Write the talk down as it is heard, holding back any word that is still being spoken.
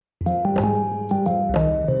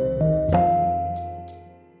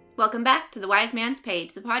Welcome back to The Wise Man's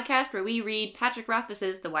Page, the podcast where we read Patrick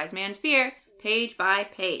Rothfuss's The Wise Man's Fear, page by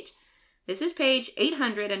page. This is page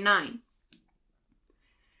 809.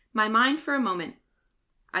 My mind for a moment.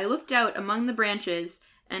 I looked out among the branches,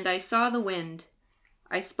 and I saw the wind.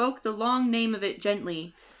 I spoke the long name of it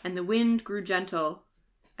gently, and the wind grew gentle.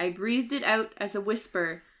 I breathed it out as a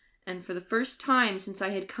whisper, and for the first time since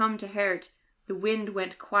I had come to Hert, the wind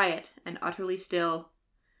went quiet and utterly still.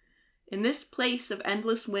 In this place of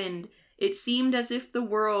endless wind, it seemed as if the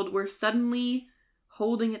world were suddenly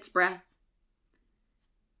holding its breath.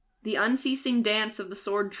 The unceasing dance of the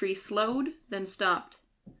sword tree slowed, then stopped.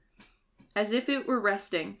 As if it were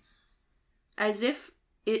resting. As if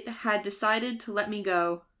it had decided to let me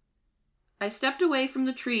go. I stepped away from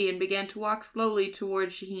the tree and began to walk slowly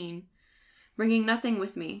towards Shaheen, bringing nothing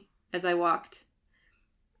with me as I walked.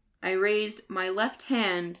 I raised my left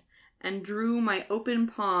hand and drew my open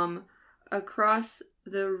palm across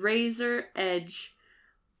the razor edge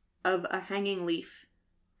of a hanging leaf.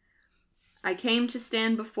 I came to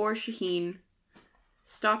stand before Shaheen,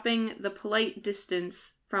 stopping the polite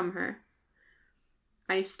distance from her.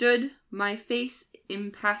 I stood, my face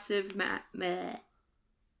an impassive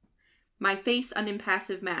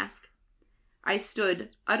mask. I stood,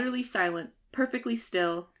 utterly silent, perfectly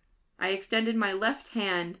still. I extended my left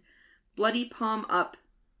hand, bloody palm up,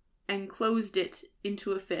 and closed it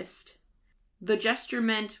into a fist. The gesture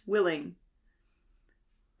meant willing.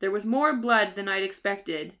 There was more blood than I'd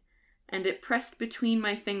expected, and it pressed between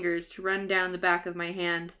my fingers to run down the back of my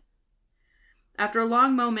hand. After a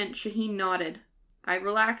long moment, Shaheen nodded. I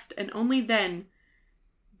relaxed, and only then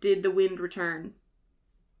did the wind return.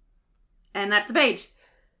 And that's the page.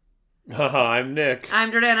 I'm Nick.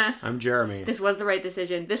 I'm Jordana. I'm Jeremy. This was the right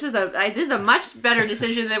decision. This is a much better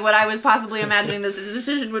decision than what I was possibly imagining this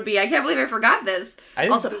decision would be. I can't believe I forgot this.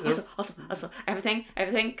 Also, everything,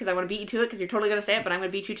 because I want to beat you to it, because you're totally going to say it, but I'm going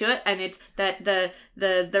to beat you to it, and it's that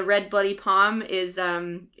the red bloody palm is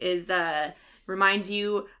reminds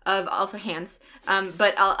you of also hands,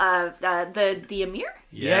 but the Amir?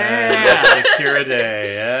 Yeah, the Kira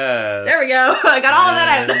Day, yes. There we go. I got all of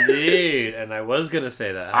that out. Indeed, and I was going to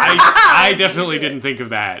say that. I definitely didn't think of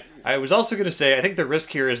that. I was also going to say, I think the risk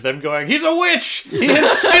here is them going, he's a witch! He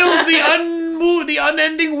has stilled the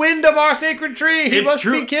unending wind of our sacred tree! He must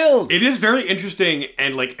be killed! It is very interesting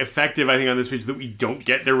and, effective, I think, on this page that we don't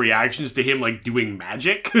get their reactions to him, doing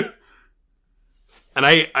magic. And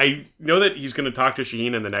I know that he's going to talk to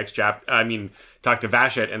Shaheen in the next chapter. Talk to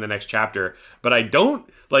Vashet in the next chapter. But I don't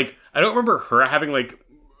remember her having,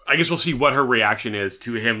 I guess we'll see what her reaction is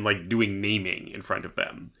to him, doing naming in front of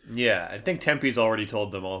them. Yeah, I think Tempe's already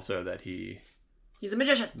told them also that he's a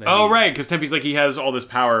magician. Right, because Tempe's he has all this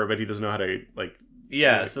power, but he doesn't know how to,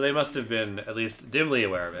 Yeah, so they must have been at least dimly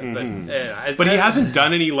aware of it. Mm-hmm. But he hasn't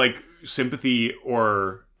done any, sympathy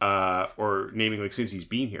or naming since he's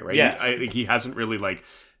been here, right? Yeah. I think he hasn't really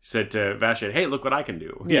said to Vashet, "Hey, look what I can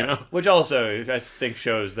do." Yeah, you know? Which also I think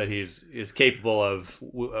shows that he's capable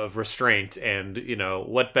of restraint, and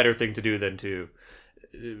what better thing to do than to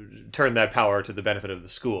turn that power to the benefit of the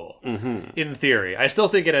school. Mm-hmm. In theory, I still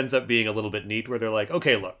think it ends up being a little bit neat, where they're like,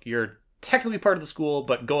 "Okay, look, you're technically part of the school,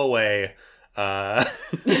 but go away." Because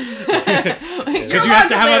you have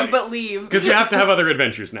to have but leave. Because you have to have other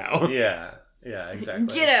adventures now. Yeah,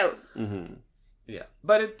 exactly. Get out. Mm-hmm. Yeah,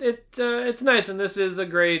 but it's nice, and this is a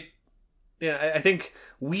great. I think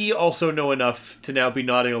we also know enough to now be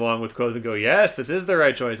nodding along with Kvothe and go, yes, this is the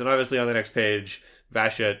right choice. And obviously, on the next page,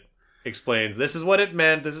 Vashet explains this is what it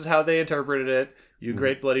meant. This is how they interpreted it. You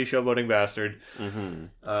great bloody showboating bastard. Mm-hmm.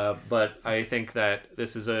 But I think that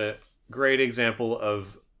this is a great example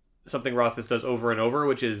of something Rothfuss does over and over,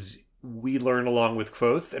 which is we learn along with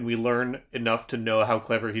Kvothe, and we learn enough to know how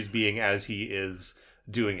clever he's being as he is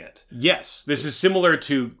doing it. Yes, this is similar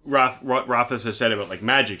to what Rothfuss has said about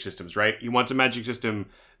magic systems, right? He wants a magic system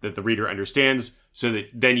that the reader understands, so that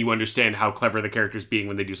then you understand how clever the character's being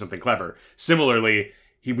when they do something clever. Similarly,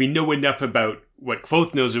 we know enough about what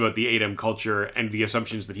Kvothe knows about the Adem culture and the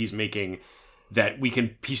assumptions that he's making that we can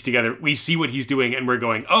piece together. We see what he's doing, and we're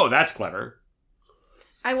going, "Oh, that's clever."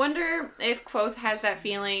 I wonder if Kvothe has that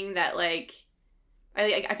feeling that, I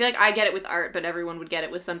feel like I get it with art, but everyone would get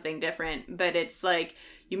it with something different. But it's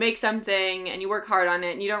you make something and you work hard on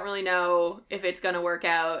it and you don't really know if it's going to work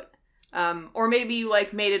out. Or maybe you,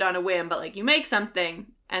 made it on a whim, but, you make something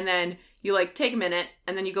and then you, take a minute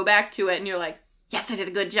and then you go back to it and you're like, yes, I did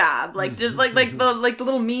a good job. Just the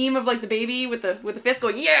little meme of the baby with the fist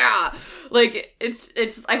going, yeah.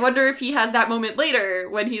 It's. I wonder if he has that moment later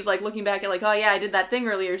when he's looking back at oh yeah, I did that thing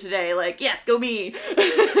earlier today. Yes, go me.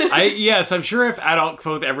 Yes, I'm sure if adult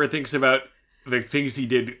Kvothe ever thinks about the things he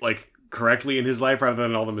did like correctly in his life rather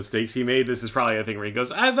than all the mistakes he made, this is probably a thing where he goes,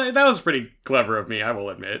 that was pretty clever of me, I will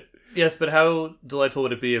admit. Yes, but how delightful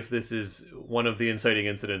would it be if this is one of the inciting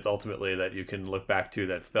incidents ultimately that you can look back to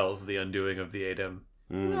that spells the undoing of the Adem?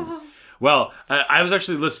 Well, I was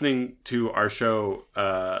actually listening to our show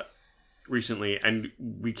recently, and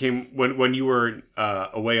we came when you were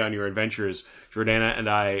away on your adventures. Jordana and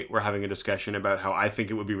I were having a discussion about how I think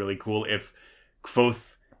it would be really cool if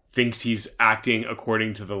Kvothe thinks he's acting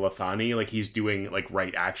according to the Lethani, like he's doing like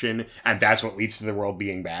right action, and that's what leads to the world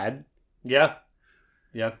being bad. Yeah.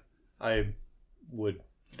 I would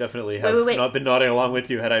definitely have not been nodding along with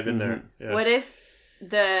you had I been there. Yeah. What if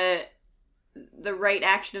the right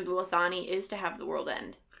action of the Lethani is to have the world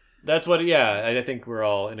end? That's what, I think we're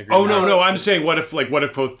all in agreement. Oh, no, I'm saying what if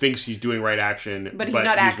Kvothe thinks he's doing right action, but he's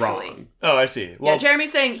not actually wrong? Oh, I see. Well,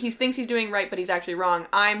 Jeremy's saying he thinks he's doing right, but he's actually wrong.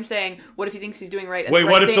 I'm saying, what if he thinks he's doing right? Wait,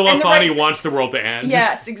 what if the Lethani wants the world to end?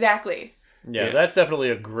 Yes, exactly. Yeah, that's definitely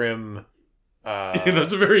a grim...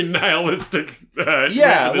 that's a very nihilistic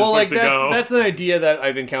that's an idea that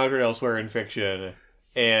I've encountered elsewhere in fiction,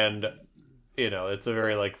 and it's a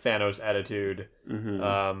very like Thanos attitude.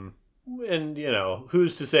 And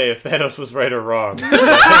who's to say if Thanos was right or wrong?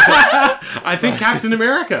 I think Captain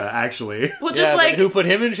America actually. Well, just who put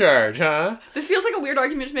him in charge, huh? This feels like a weird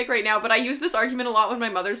argument to make right now, but I use this argument a lot when my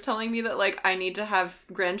mother's telling me that I need to have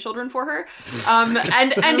grandchildren for her, and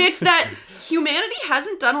it's that humanity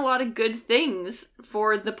hasn't done a lot of good things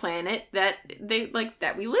for the planet that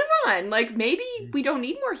that we live on. Maybe we don't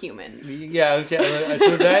need more humans. Yeah, okay.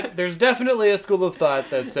 So there's definitely a school of thought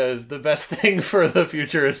that says the best thing for the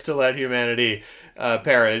future is to let humanity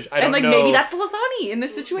perish. I don't know. Maybe that's the Lethani in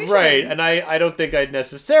this situation. Right, and I don't think I'd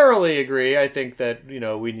necessarily agree. I think that,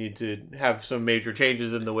 we need to have some major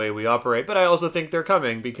changes in the way we operate, but I also think they're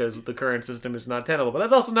coming because the current system is not tenable. But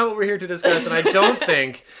that's also not what we're here to discuss, and I don't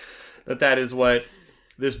think that is what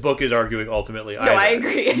this book is arguing ultimately either. No, I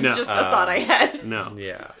agree. It's just a thought I had. No.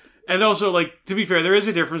 Yeah. And also, to be fair, there is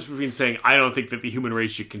a difference between saying, I don't think that the human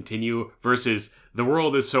race should continue versus the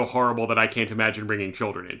world is so horrible that I can't imagine bringing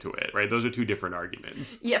children into it, right? Those are two different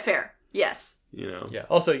arguments. Yeah, fair. Yes. Yeah.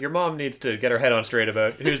 Also, your mom needs to get her head on straight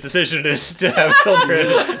about whose decision it is to have children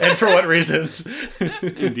and for what reasons.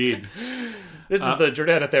 Indeed. This is the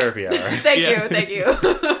Jordana Therapy Hour. Thank you.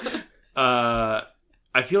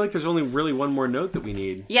 I feel like there's only really one more note that we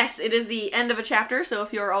need. Yes, it is the end of a chapter, so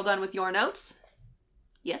if you're all done with your notes...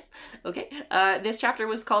 Yes. Okay. This chapter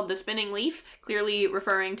was called The Spinning Leaf, clearly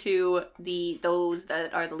referring to those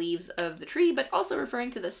that are the leaves of the tree, but also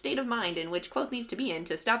referring to the state of mind in which Kvothe needs to be in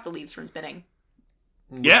to stop the leaves from spinning.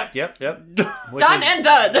 Yep. Done and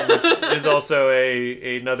done! Is also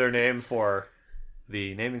another name for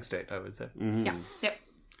the naming state, I would say. Mm-hmm. Yeah. Yep.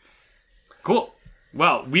 Cool.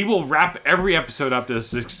 Well, we will wrap every episode up as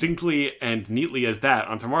succinctly and neatly as that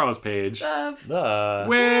on tomorrow's page. Of The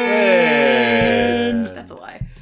Way!